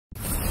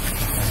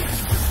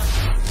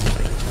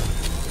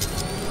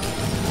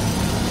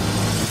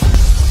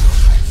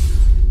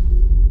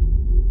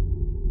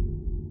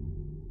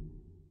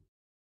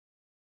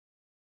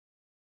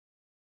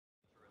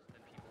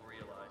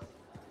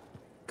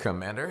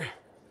Commander?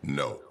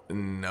 No.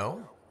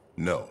 No?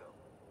 No.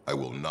 I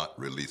will not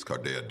release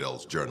Cardea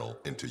Dell's journal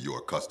into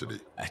your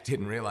custody. I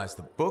didn't realize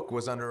the book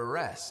was under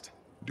arrest.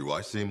 Do I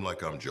seem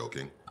like I'm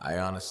joking? I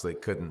honestly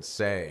couldn't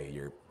say.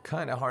 You're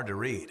kinda hard to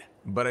read.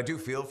 But I do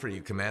feel for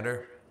you,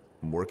 Commander.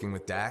 Working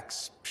with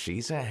Dax,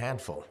 she's a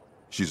handful.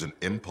 She's an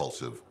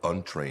impulsive,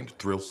 untrained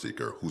thrill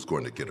seeker who's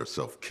going to get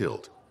herself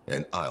killed,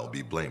 and I'll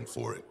be blamed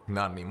for it.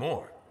 Not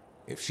anymore.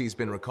 If she's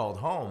been recalled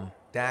home,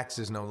 Dax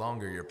is no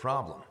longer your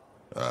problem.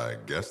 I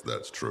guess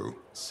that's true.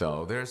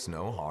 So there's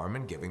no harm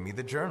in giving me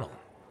the journal.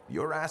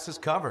 Your ass is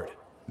covered.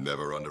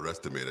 Never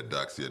underestimated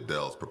Daxia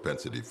Dell's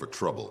propensity for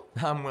trouble.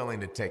 I'm willing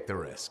to take the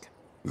risk.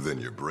 Then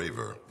you're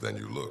braver than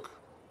you look.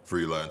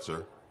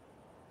 Freelancer?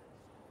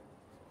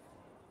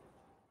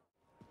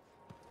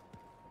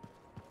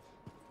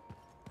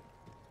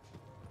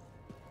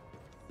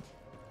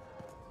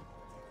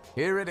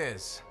 Here it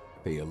is,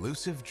 the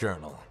elusive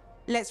journal.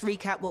 Let's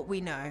recap what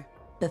we know.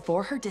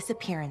 Before her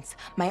disappearance,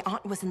 my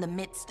aunt was in the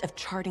midst of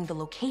charting the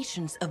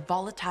locations of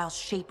volatile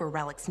Shaper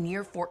relics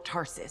near Fort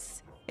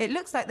Tarsis. It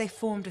looks like they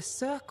formed a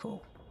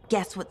circle.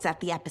 Guess what's at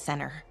the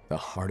epicenter? The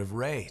Heart of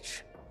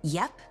Rage.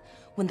 Yep.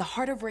 When the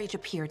Heart of Rage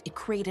appeared, it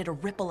created a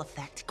ripple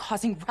effect,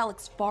 causing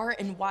relics far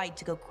and wide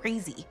to go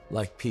crazy.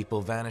 Like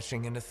people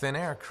vanishing into thin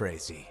air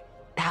crazy.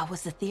 That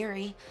was the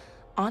theory.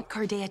 Aunt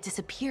Cardea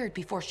disappeared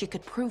before she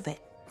could prove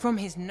it. From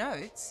his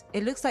notes,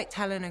 it looks like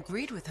Talon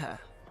agreed with her.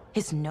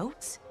 His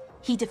notes?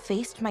 He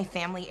defaced my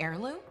family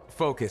heirloom?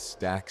 Focus,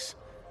 Dax.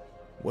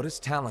 What does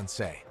Talon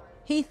say?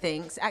 He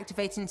thinks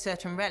activating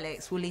certain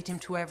relics will lead him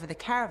to wherever the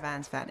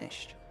caravans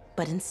vanished.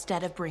 But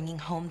instead of bringing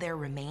home their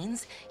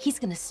remains, he's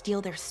gonna steal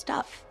their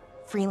stuff.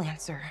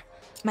 Freelancer,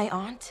 my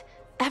aunt,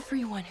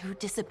 everyone who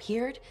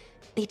disappeared,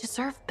 they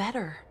deserve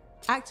better.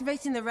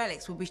 Activating the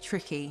relics will be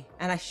tricky,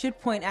 and I should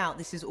point out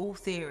this is all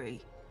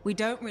theory. We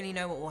don't really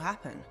know what will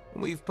happen.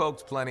 We've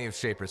poked plenty of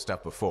Shaper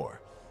stuff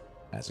before.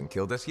 Hasn't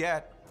killed us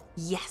yet.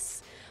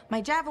 Yes,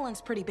 my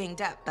javelin's pretty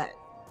banged up, but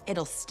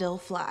it'll still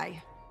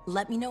fly.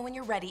 Let me know when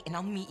you're ready, and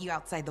I'll meet you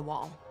outside the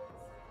wall.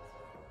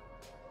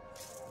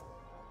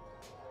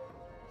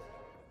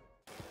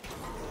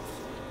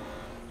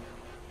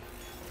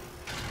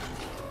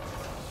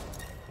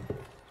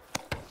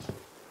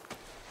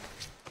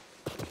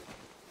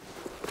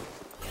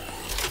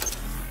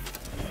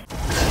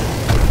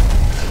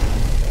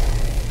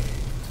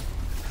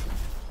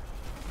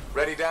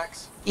 Ready,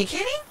 Dax? You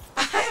kidding?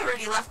 I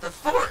already left the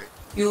fort.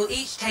 You will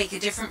each take a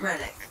different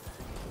relic.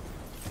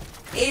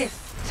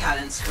 If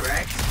Talon's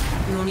correct,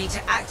 you will need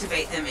to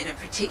activate them in a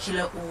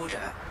particular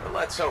order. Well,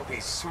 let's hope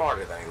he's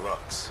smarter than he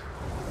looks.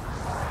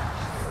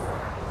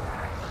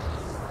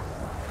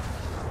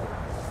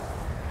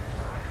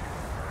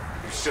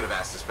 You should have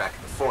asked us back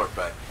at the fort,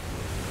 but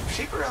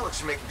Shaper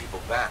relics are making people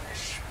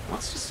vanish.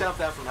 What's to stop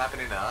that from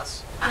happening to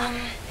us?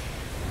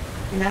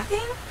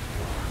 Nothing?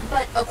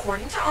 But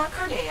according to Aunt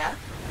Cardea,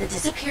 the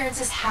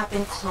disappearances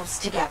happen close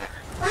together.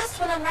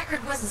 Last one on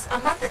record was a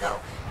month ago,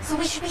 so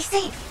we should be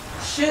safe.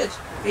 Should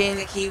being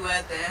the key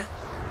word there.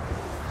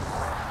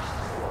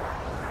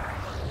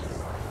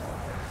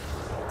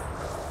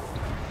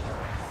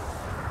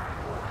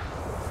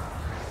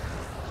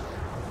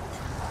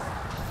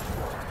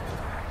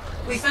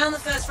 We found the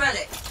first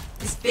relic.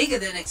 It's bigger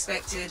than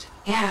expected.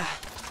 Yeah,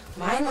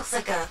 mine looks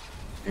like a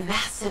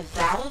massive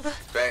valve.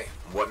 Faye,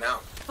 what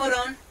now? Hold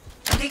on.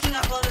 I'm picking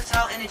up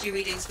volatile energy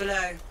readings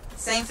below.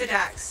 Same for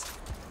Dax.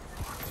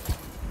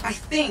 I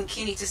think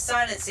you need to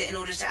silence it in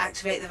order to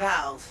activate the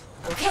valve.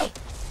 Okay,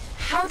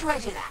 how do I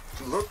do that?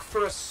 Look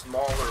for a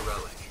smaller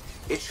relic.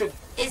 It should...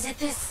 Is it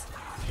this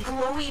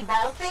glowy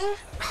ball thing?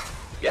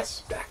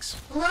 Yes, Dax.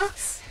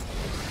 Looks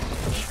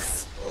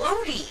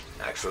explodey.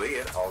 Actually,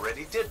 it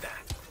already did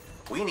that.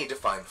 We need to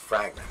find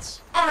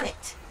fragments. On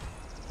it.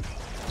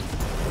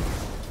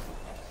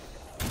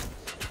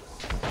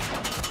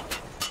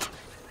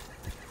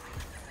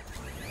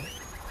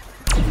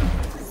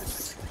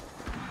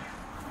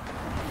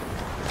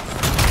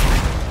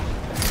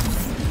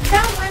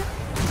 Found one.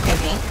 I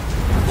think.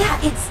 Yeah,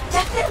 it's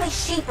definitely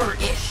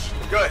Shaper-ish.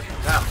 Good.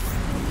 Now,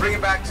 bring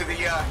it back to the,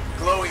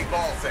 glowy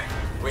ball thing.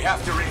 We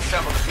have to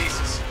reassemble the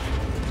pieces.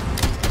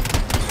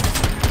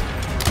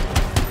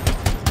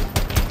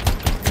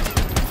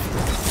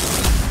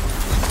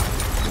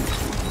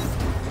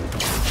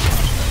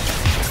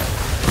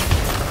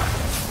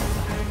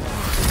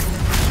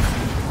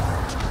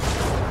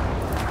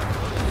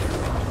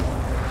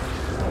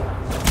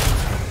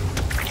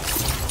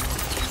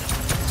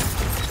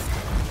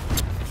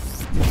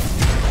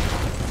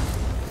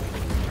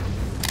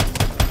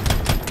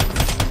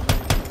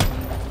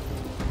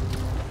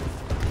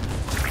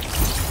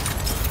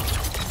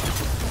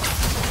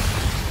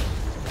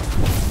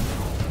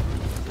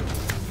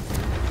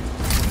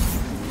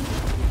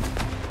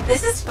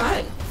 This is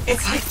fun.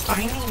 It's like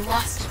finding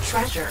lost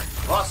treasure.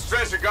 Lost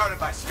treasure guarded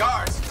by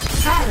scars.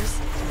 Scars?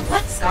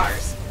 What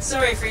scars?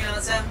 Sorry,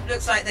 Freelancer.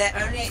 Looks like they're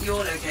only at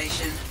your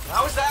location.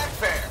 How is that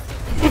fair?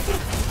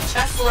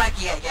 Just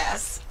lucky, I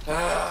guess.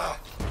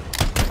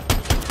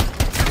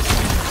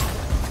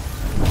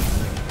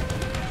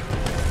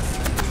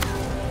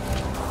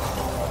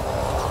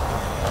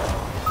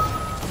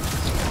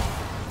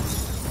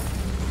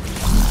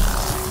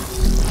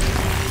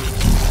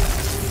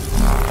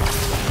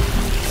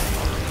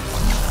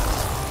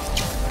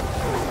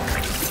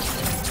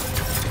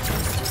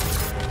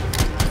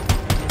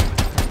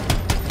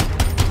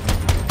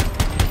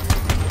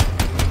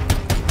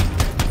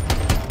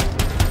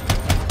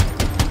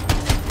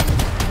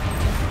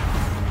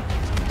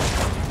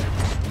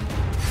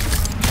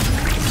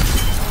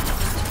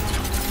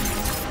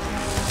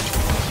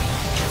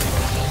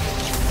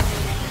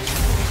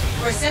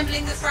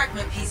 assembling the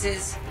fragment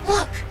pieces.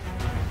 Look!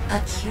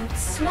 A cute,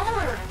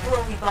 smaller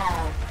glowy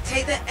ball.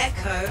 Take the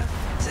Echo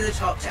to the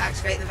top to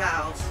activate the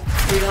valve.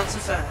 Freelancer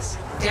first.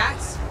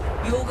 Dax,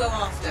 you'll go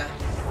after.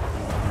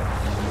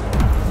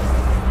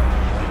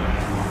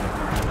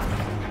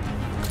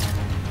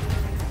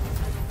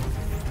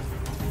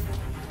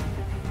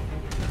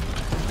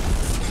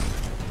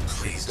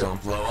 Please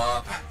don't blow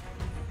up.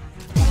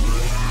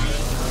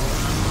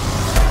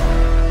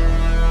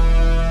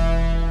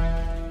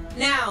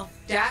 Now,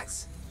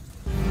 Dax.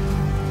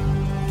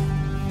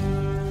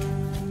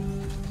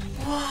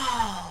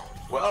 Whoa.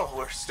 Well,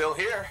 we're still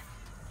here,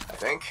 I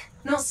think.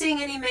 Not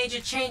seeing any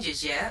major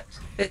changes yet,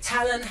 but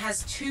Talon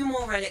has 2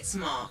 more relics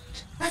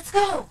marked. Let's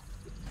go!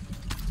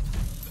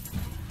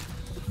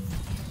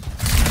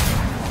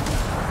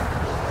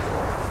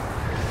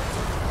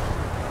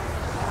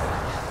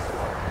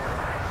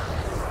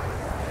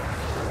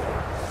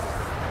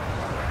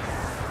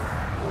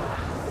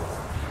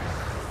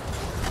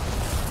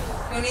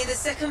 You'll need the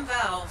second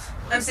valve.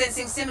 I'm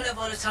sensing similar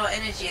volatile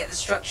energy at the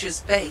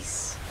structure's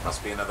base.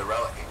 Must be another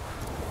relic.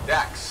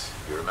 Dax,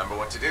 you remember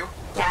what to do?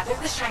 Gather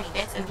the shiny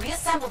bits and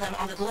reassemble them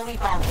on the glowy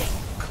ball thing.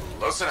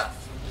 Close enough.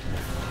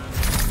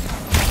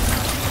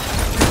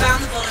 We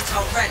found the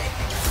volatile relic,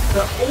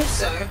 but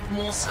also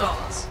more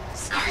scars.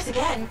 Scars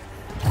again?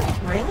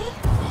 Really?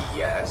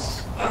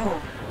 Yes.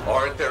 Oh,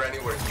 Aren't there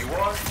anywhere you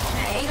are?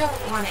 I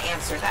don't want to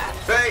answer that.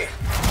 Faye,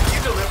 are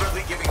you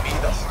deliberately giving me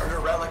the harder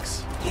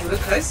relics? You were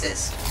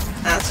closest.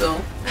 That's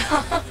all.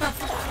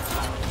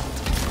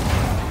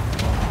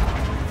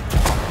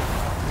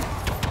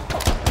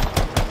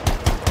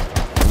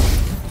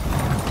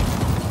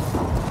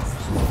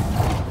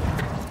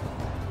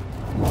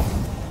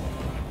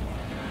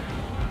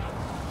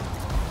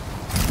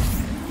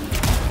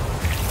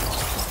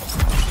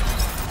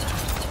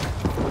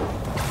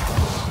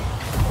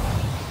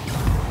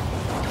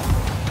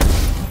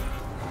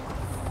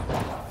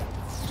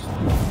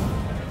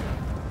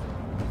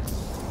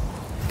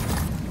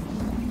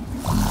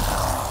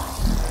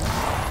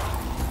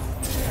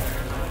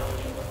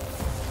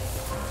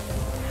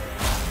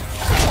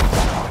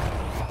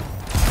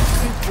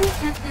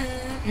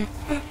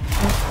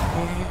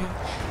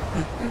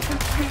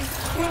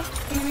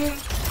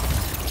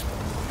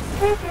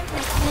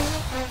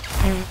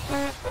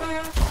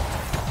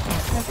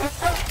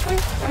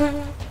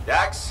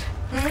 Dax?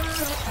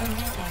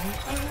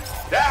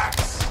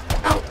 Dax!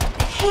 Oh,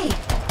 hey!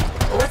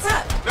 What's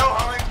up? No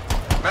humming.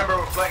 Remember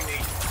we're playing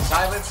the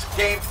silence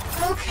game?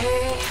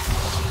 Okay.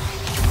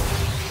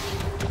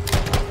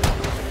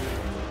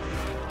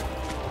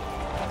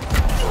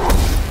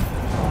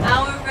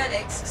 Our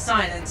relics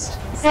silenced.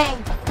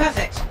 Same.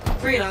 Perfect.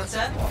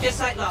 Freelancer, just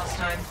like last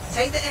time.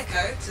 Take the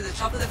Echo to the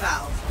top of the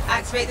valve.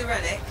 Activate the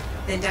relic,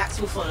 then Dax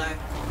will follow.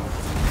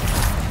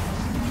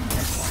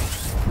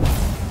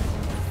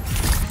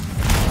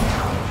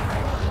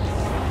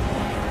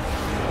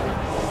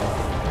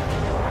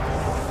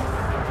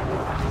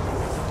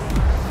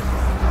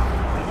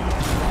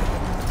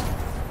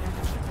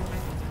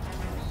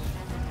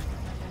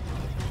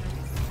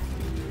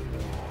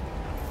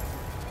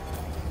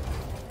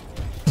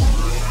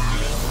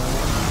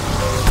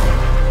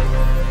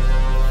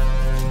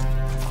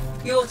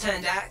 Your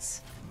turn,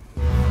 Dax.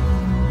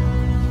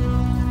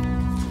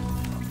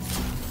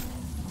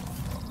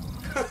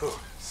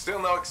 Still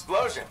no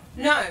explosion.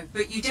 No,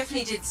 but you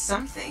definitely did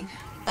something.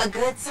 A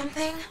good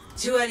something?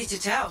 Too early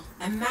to tell.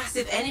 A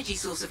massive energy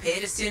source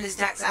appeared as soon as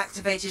Dax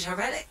activated her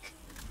relic.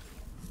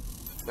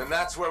 Then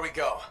that's where we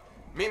go.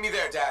 Meet me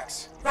there,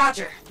 Dax.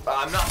 Roger.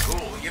 I'm not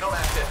cool. You don't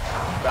have to...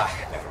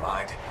 Ah, never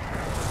mind.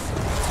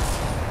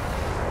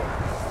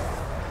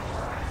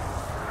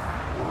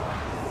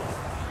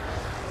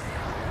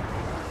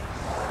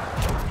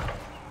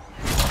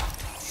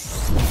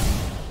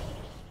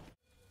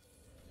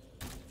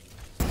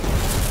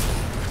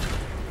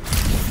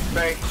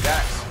 Faye,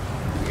 Dax,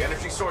 the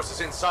energy source is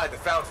inside the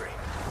foundry.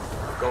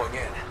 We're going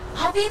in.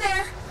 I'll be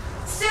there.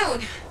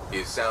 Soon.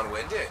 Is sound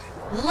winded?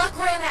 Luck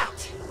ran out.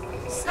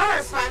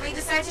 Scars finally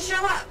decide to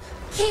show up.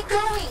 Keep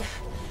going.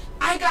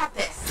 I got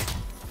this.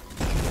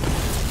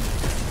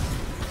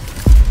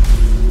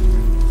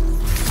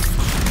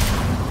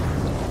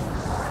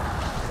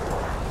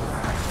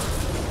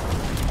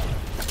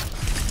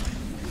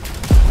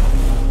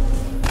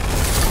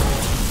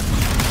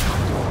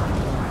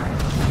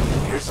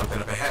 Here's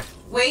something up ahead.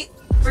 Wait,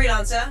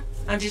 Freelancer.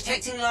 I'm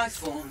detecting life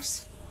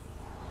forms.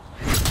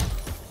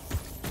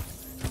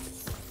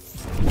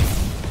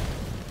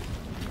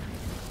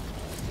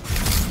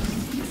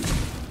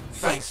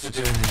 Thanks for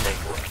doing the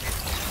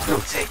legwork. We'll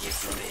take it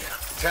from here.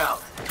 Town,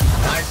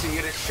 I see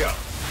you to show.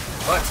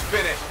 Let's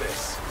finish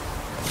this.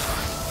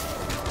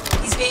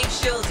 He's being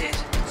shielded.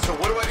 So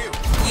what do I do?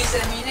 Use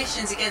their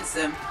munitions against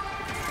them.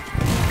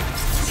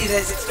 See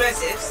those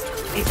explosives?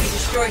 If you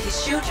destroy his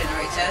shield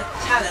generator,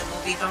 Talon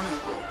will be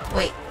vulnerable.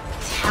 Wait,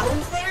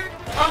 Talon's there?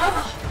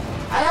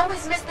 Oh, I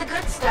always miss the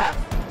good stuff.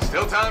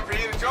 Still time for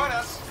you to join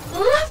us.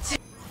 Love to.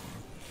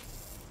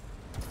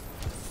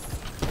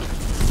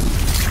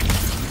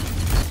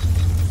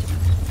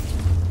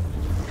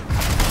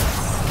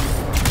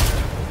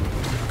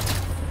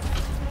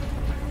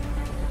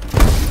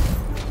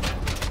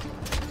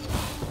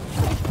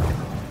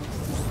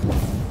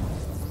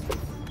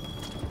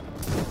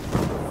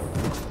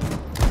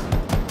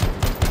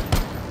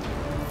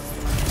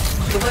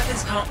 The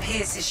weapons can't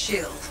pierce his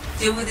shield.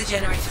 Deal with the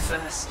generator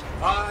first.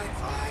 Fine,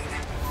 fine.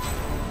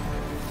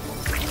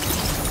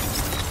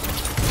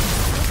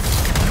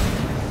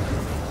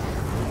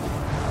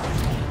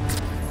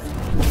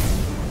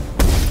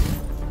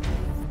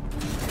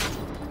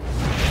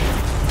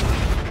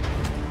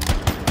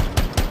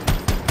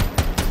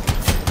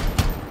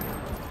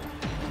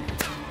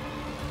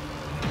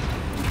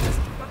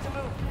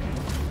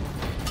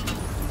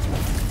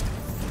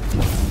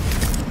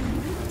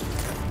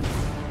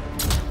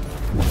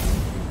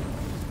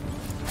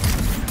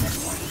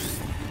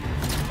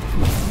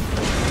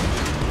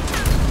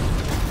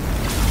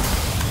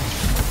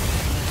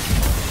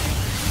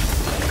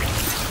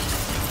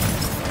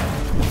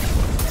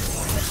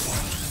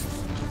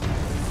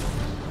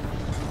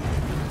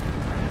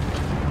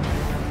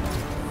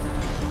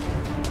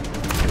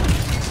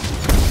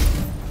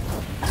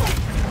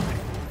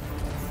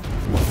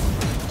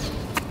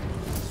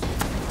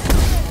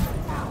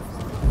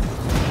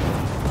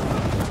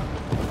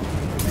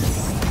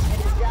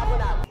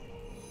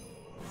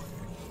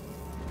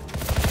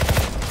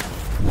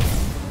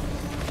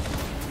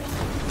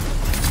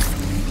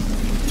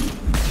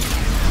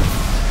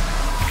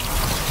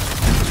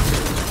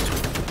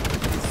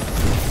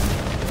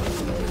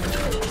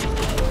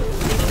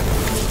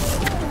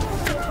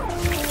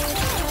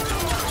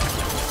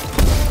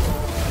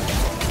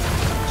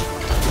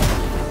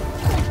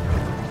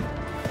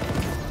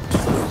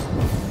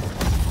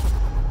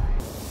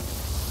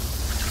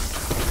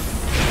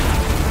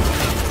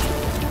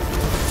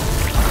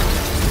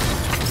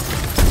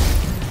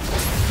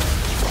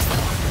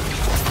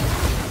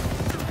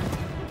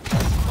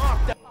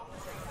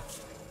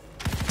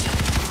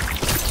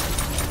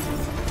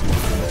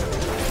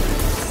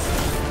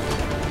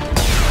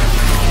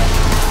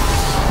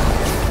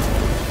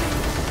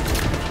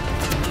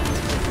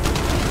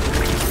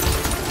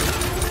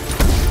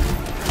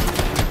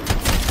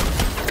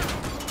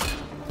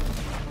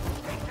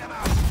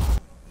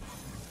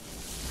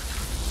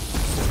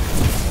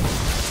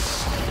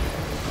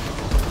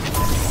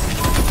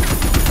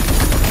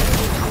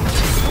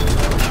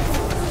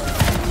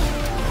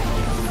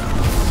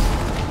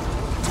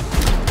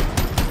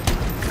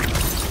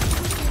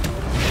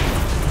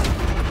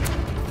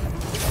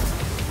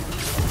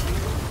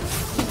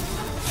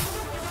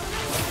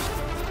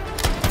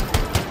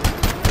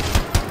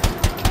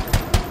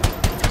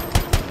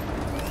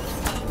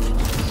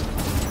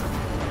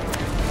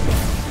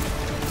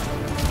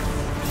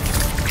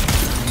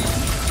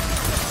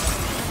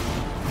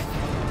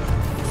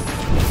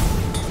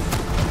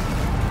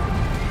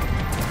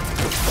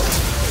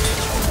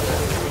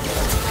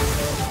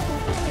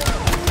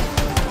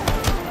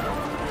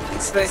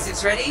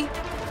 Explosives ready.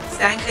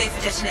 Stand clear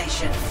for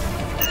detonation.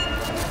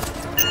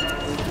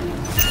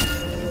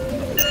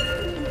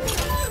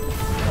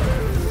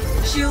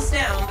 Shields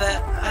down,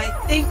 but I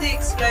think the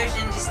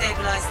explosion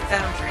destabilized the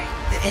foundry.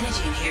 The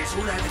energy in here is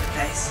all over the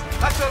place.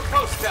 That's a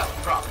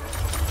post-stealth drop.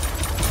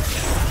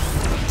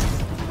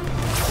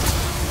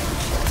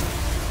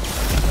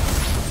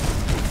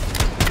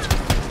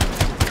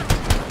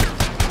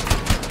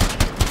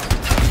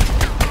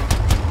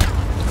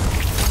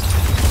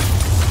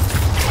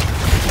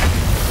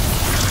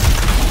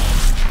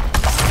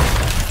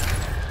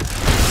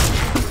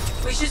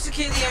 We should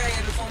secure the area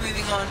before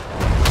moving on.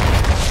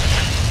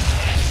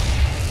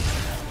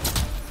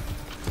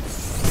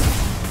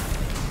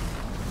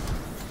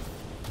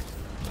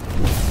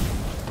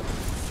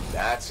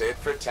 That's it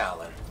for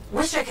Talon.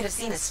 Wish I could have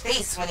seen his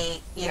face when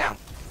he, you know...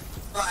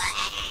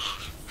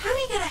 How did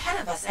he get ahead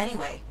of us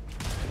anyway?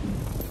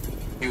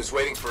 He was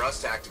waiting for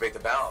us to activate the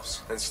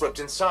valves, then slipped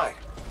inside.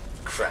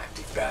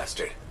 Crafty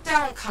bastard.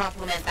 Don't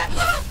compliment that.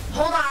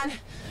 Hold on.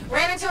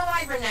 Ran into a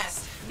wyvern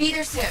nest. Be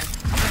there soon.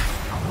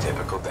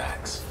 Typical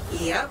Dax.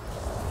 Yep.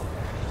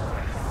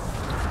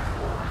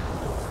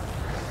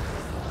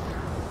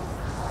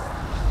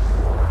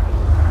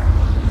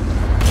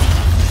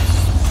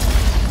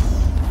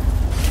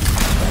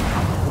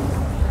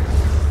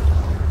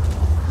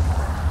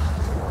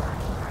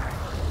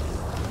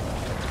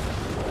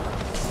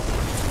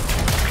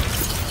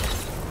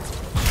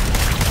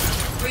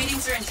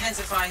 Readings are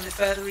intensifying the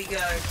further we go.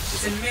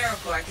 It's a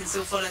miracle I can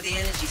still follow the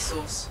energy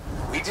source.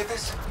 We did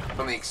this?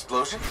 From the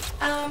explosion?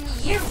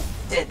 You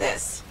did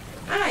this.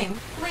 I'm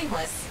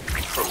blameless.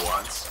 For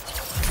once.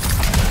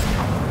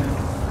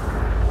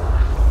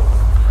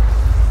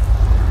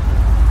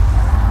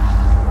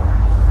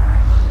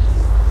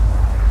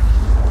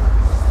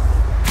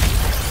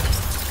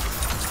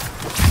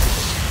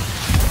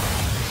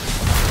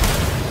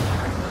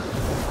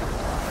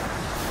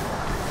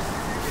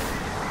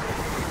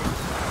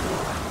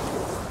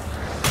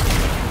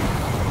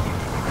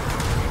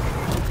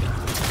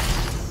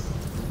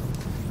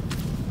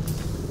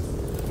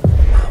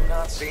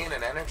 Seeing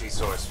an energy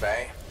source,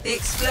 Faye. The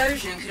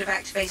explosion could have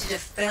activated a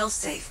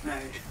fail-safe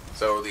mode.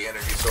 So the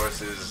energy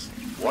source is,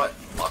 what,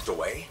 locked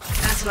away?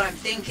 That's what I'm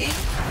thinking.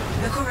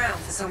 Look around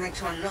for something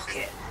to unlock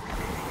it.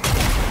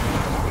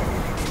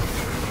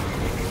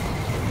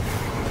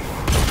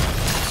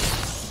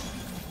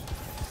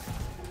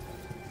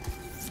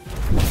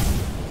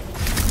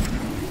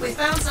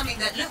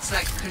 that looks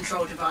like a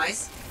control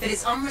device, but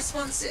it's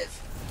unresponsive.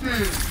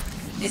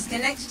 It's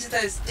connected to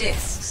those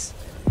discs.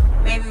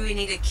 Maybe we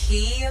need a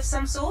key of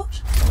some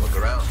sort? Look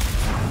around.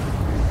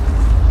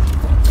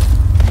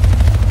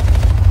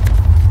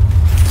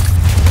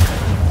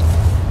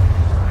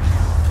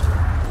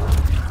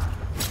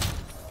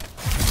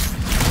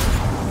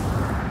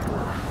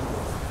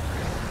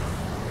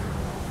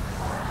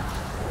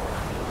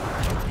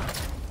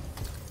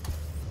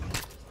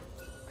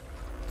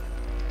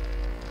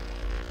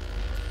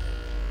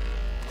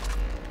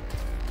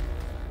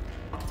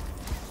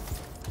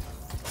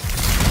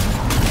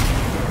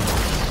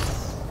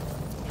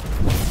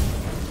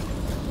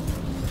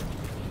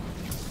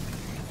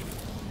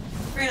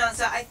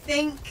 Freelancer, I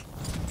think...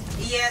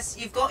 Yes,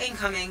 you've got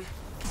incoming.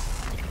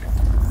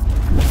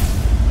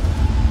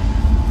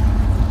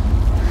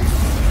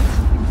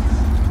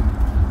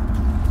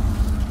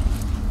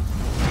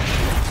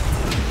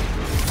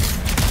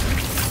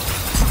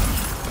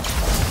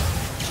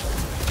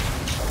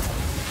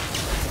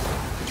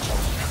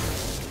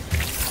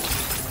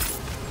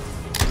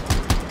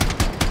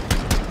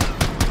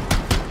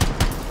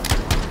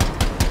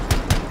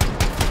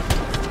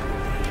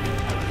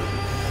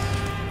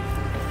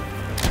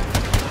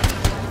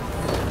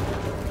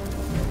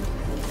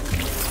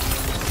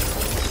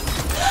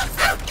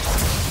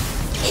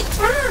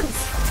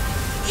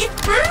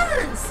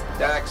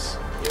 Dax,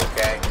 you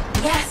okay?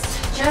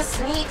 Yes,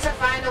 just need to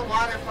find a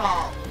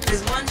waterfall.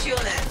 There's one to your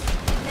left.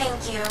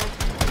 Thank you.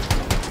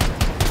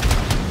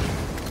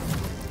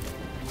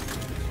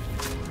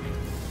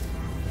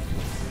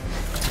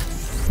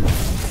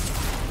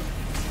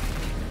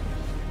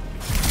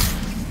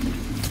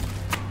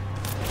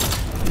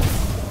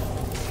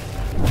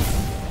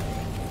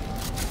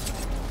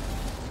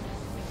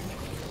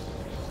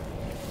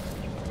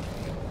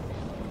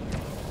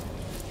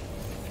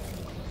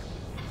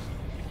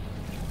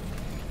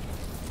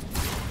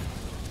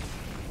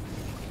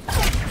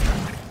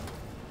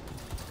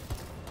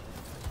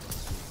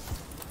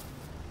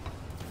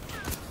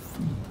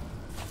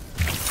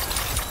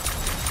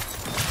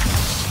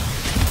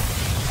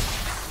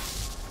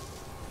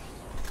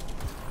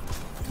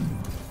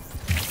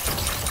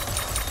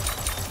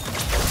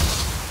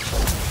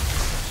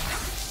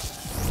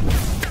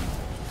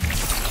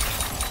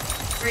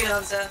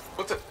 Freelancer,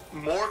 What the?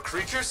 More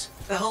creatures?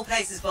 the whole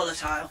place is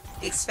volatile.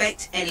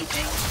 Expect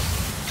anything.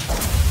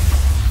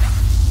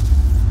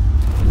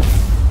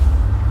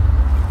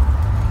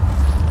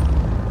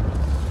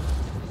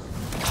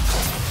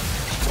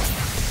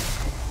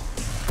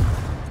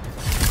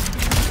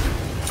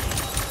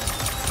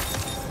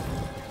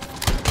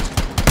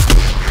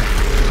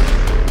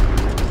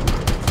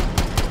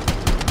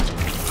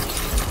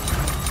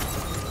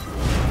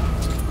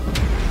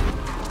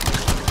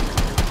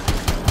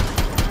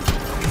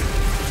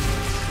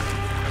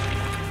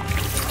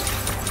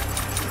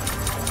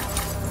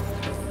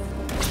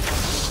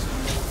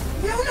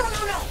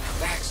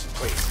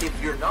 If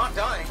you're not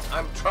dying,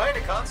 I'm trying to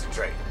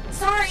concentrate.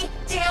 Sorry,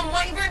 damn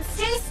wyvern,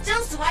 stay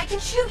still so I can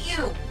shoot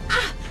you.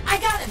 Ah, I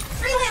got him.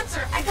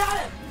 Freelancer, I got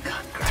him.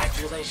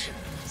 Congratulations.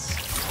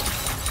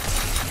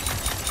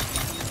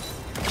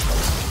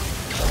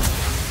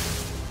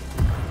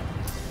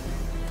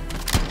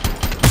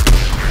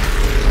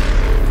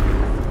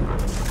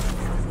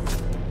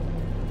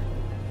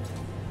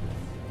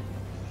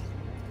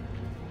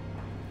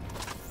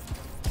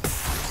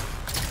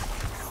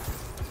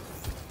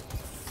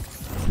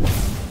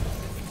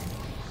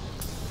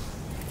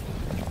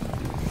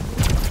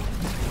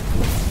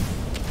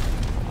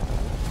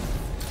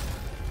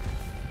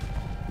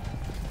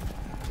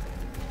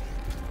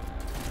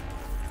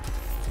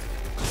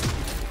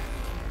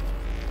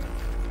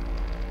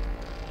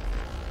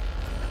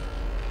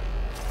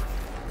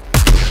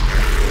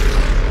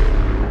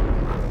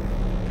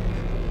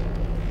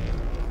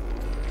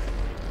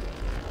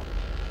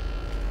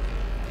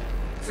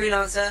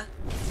 Freelancer,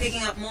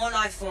 picking up more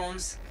life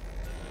forms.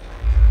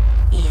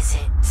 Is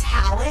it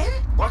Talon?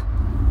 What?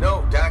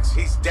 No, Dax,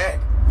 he's dead.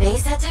 They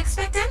said to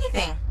expect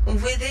anything.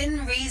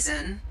 Within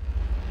reason.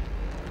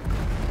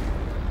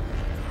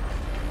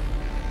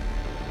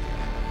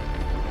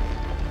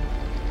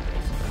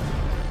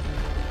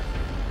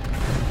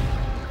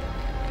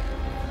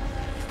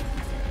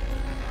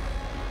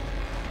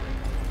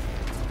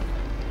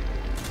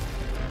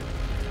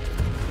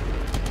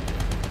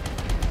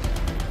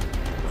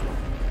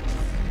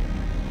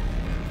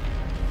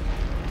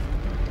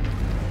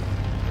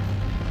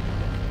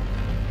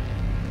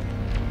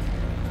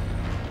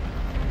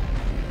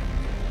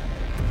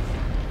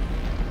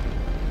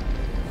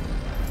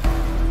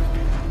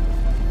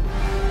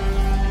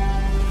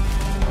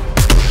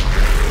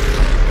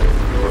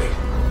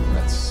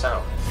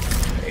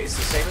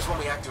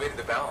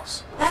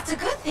 That's a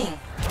good thing,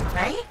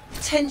 right?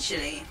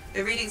 Potentially.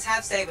 The readings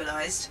have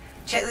stabilized.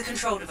 Check the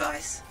control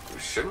device.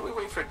 Shouldn't we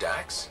wait for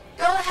Dax?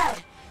 Go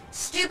ahead.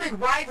 Stupid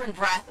wyvern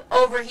breath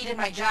overheated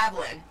my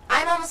javelin.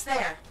 I'm almost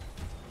there.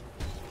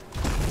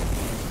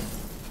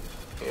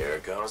 Here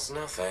goes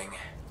nothing.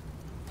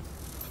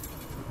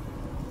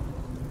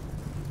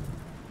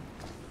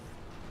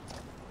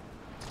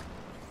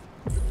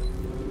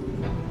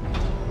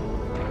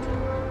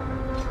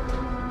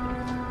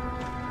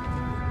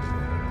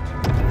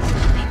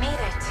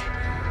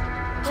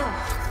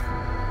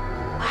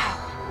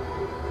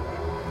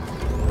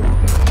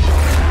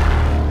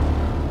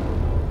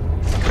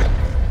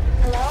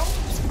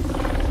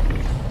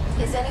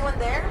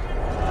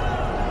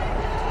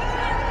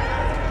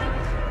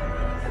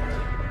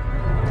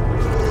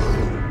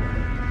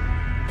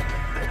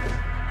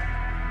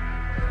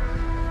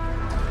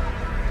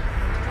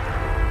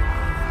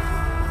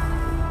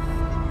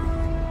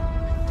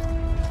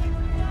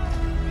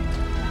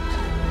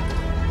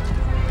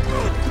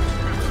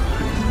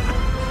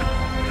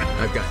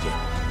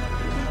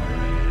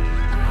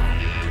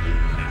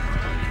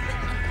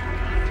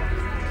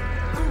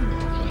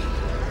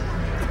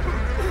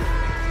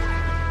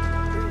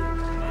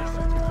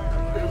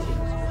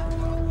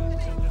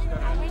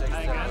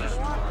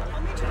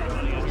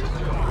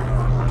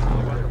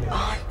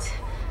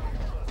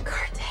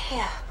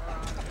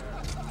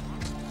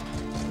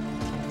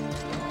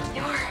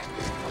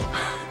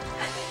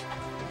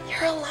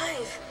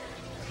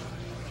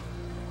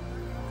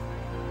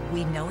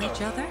 we know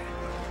each other?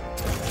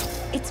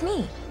 It's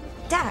me,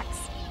 Dax.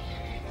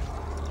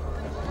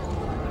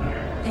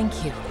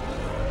 Thank you.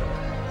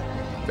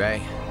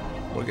 Faye,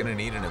 we're gonna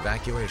need an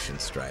evacuation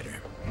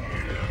strider.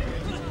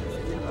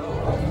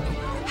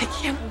 I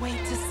can't wait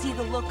to see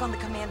the look on the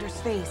commander's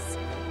face.